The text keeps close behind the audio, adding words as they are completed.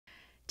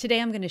Today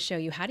I'm going to show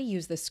you how to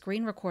use the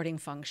screen recording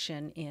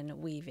function in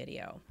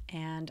WeVideo.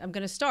 And I'm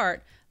going to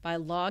start by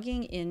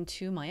logging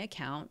into my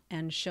account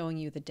and showing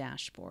you the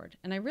dashboard.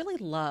 And I really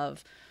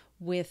love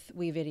with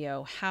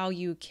WeVideo how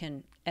you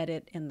can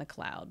edit in the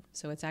cloud.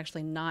 So it's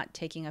actually not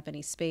taking up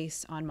any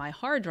space on my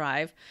hard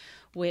drive,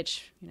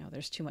 which,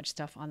 there's too much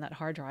stuff on that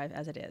hard drive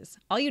as it is.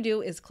 All you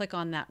do is click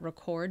on that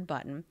record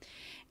button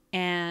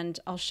and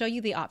I'll show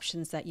you the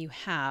options that you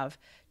have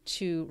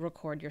to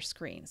record your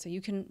screen. So you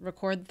can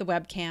record the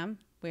webcam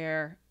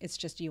where it's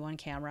just you on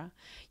camera.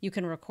 You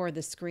can record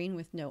the screen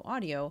with no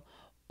audio,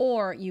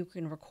 or you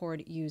can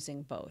record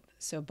using both.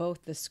 So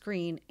both the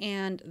screen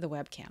and the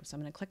webcam. So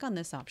I'm going to click on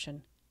this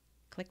option,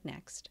 click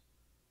next.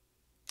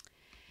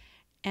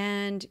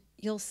 And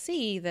you'll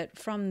see that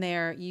from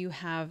there you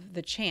have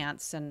the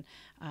chance, and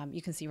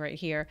you can see right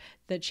here,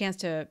 the chance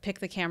to pick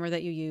the camera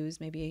that you use.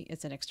 Maybe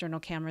it's an external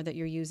camera that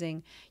you're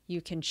using.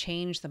 You can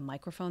change the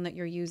microphone that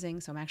you're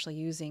using. So I'm actually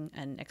using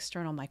an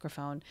external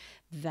microphone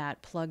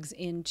that plugs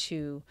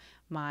into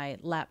my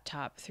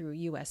laptop through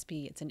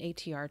USB. It's an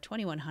ATR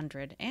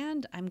 2100,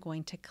 and I'm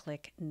going to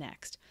click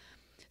next.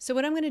 So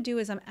what I'm going to do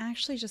is I'm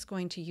actually just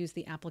going to use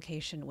the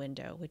application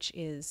window, which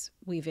is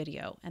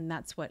WeVideo, and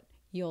that's what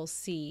you'll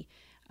see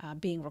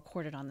being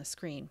recorded on the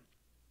screen.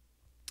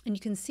 And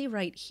you can see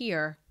right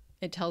here,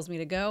 it tells me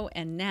to go,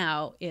 and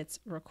now it's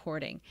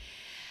recording.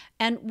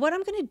 And what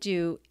I'm going to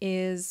do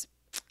is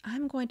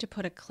I'm going to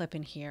put a clip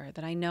in here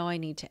that I know I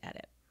need to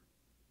edit.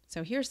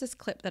 So here's this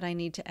clip that I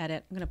need to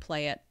edit. I'm going to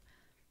play it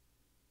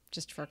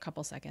just for a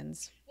couple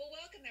seconds. Well,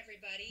 welcome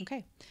everybody.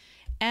 Okay.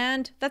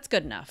 And that's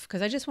good enough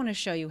because I just want to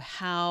show you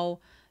how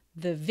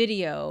the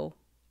video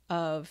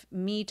of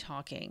me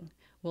talking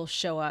will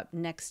show up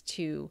next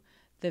to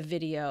the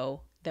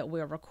video that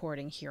we're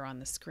recording here on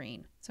the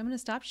screen. So I'm going to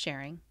stop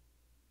sharing.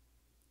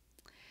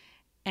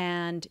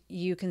 And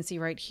you can see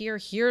right here,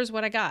 here's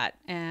what I got.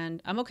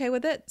 And I'm okay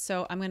with it.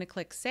 So I'm going to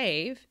click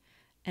save,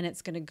 and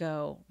it's going to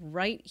go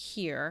right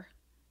here.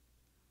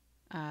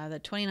 The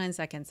 29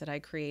 seconds that I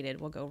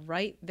created will go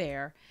right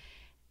there.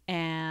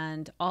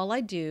 And all I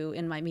do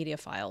in my media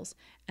files,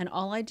 and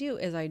all I do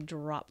is I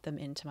drop them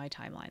into my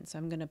timeline. So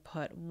I'm going to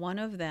put one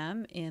of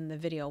them in the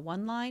video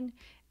 1 line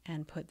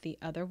and put the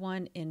other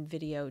one in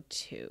video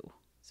 2.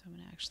 So I'm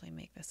going to actually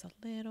make this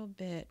a little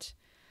bit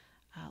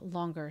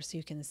longer so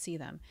you can see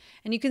them.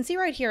 And you can see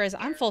right here is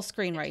I'm full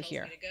screen right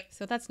here.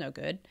 So that's no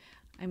good.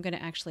 I'm going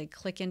to actually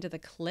click into the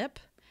clip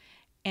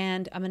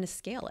and I'm going to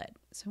scale it.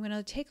 So I'm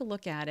going to take a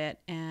look at it,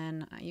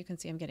 and you can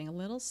see I'm getting a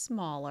little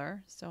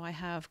smaller. So I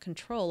have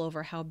control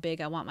over how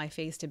big I want my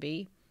face to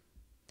be.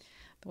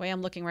 The way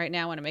I'm looking right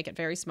now, I want to make it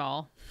very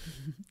small.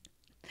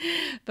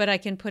 But I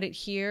can put it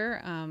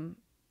here,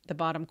 the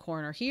bottom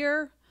corner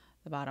here,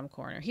 the bottom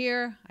corner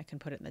here. I can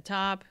put it in the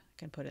top. I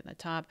can put it in the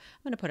top.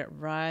 I'm going to put it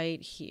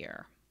right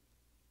here.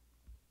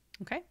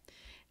 Okay.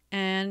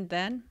 And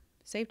then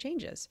save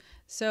changes.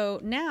 So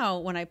now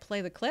when I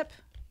play the clip,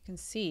 you can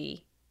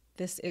see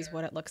this is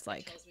what it looks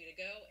like. It tells me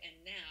to go,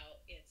 and now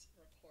it's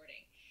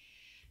recording.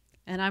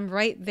 And I'm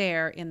right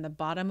there in the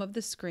bottom of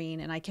the screen,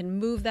 and I can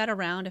move that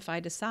around if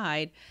I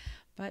decide,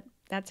 but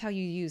that's how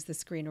you use the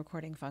screen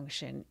recording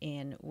function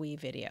in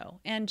WeVideo.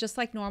 And just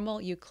like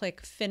normal, you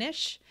click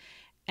finish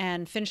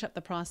and finish up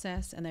the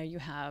process, and there you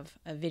have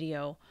a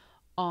video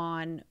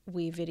on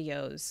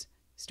WeVideo's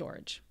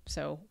storage.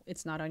 So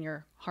it's not on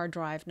your hard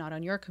drive, not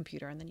on your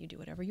computer, and then you do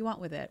whatever you want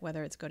with it,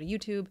 whether it's go to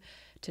YouTube,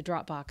 to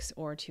Dropbox,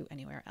 or to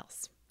anywhere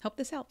else. Hope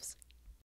this helps.